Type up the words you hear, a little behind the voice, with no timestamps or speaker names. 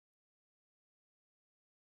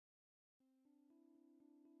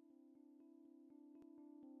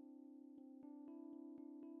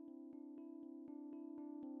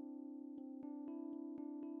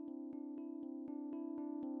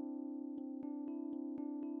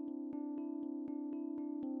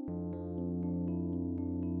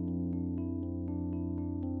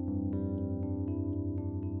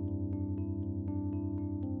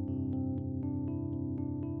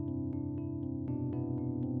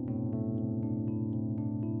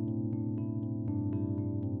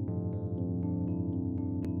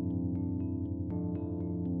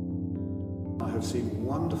I've seen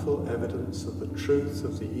wonderful evidence of the truth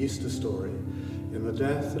of the Easter story in the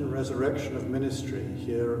death and resurrection of ministry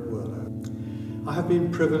here at Whirlow. I have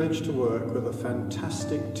been privileged to work with a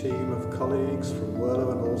fantastic team of colleagues from Whirlow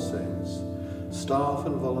and All Saints, staff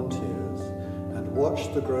and volunteers, and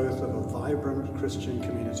watched the growth of a vibrant Christian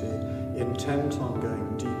community intent on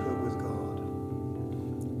going deeper with God.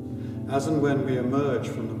 As and when we emerge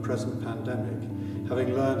from the present pandemic,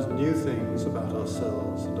 having learned new things about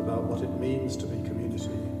ourselves and about what it means to be community,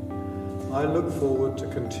 I look forward to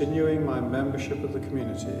continuing my membership of the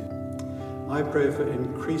community. I pray for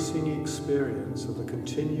increasing experience of the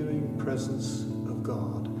continuing presence of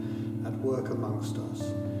God at work amongst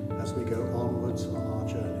us as we go onwards on our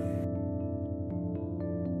journey.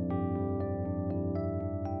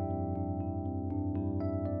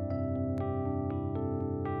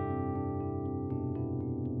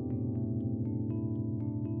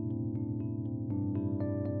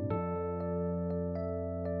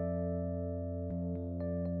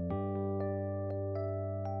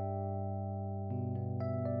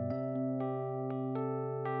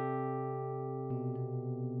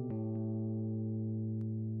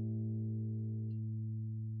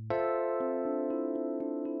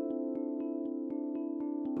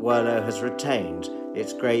 Whirlow has retained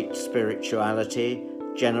its great spirituality,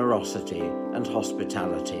 generosity and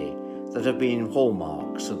hospitality that have been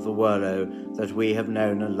hallmarks of the Whirlow that we have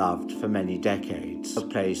known and loved for many decades. A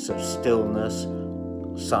place of stillness,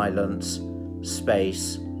 silence,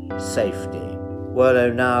 space, safety.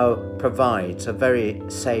 Whirlow now provides a very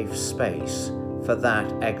safe space for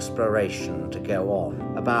that exploration to go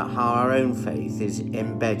on about how our own faith is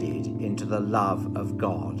embedded into the love of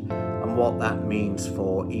God and what that means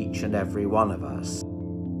for each and every one of us.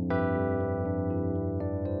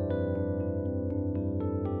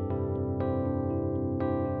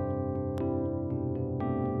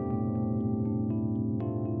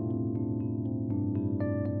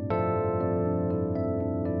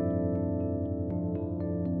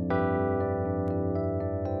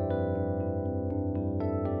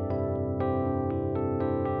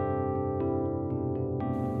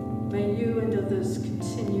 May you and others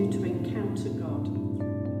continue to encounter God.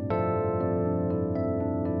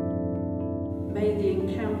 May the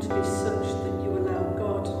encounter be such that you allow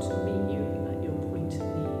God to meet you at your point of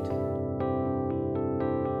need.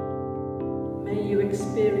 May you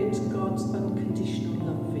experience God's unconditional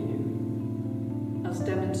love for you, as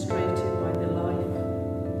demonstrated by the life,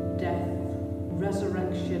 death,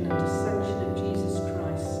 resurrection and ascension of Jesus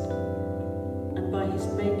Christ, and by his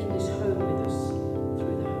making his home with us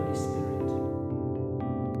through the Holy Spirit.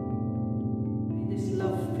 May this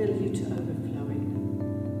love fill you to overflowing,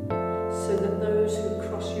 so that those who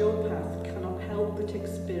cross your path cannot help but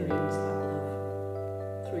experience that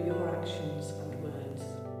love through your actions and words.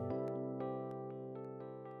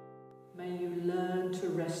 May you learn to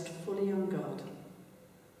rest fully on God,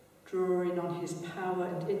 drawing on his power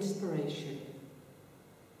and inspiration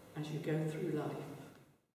as you go through life.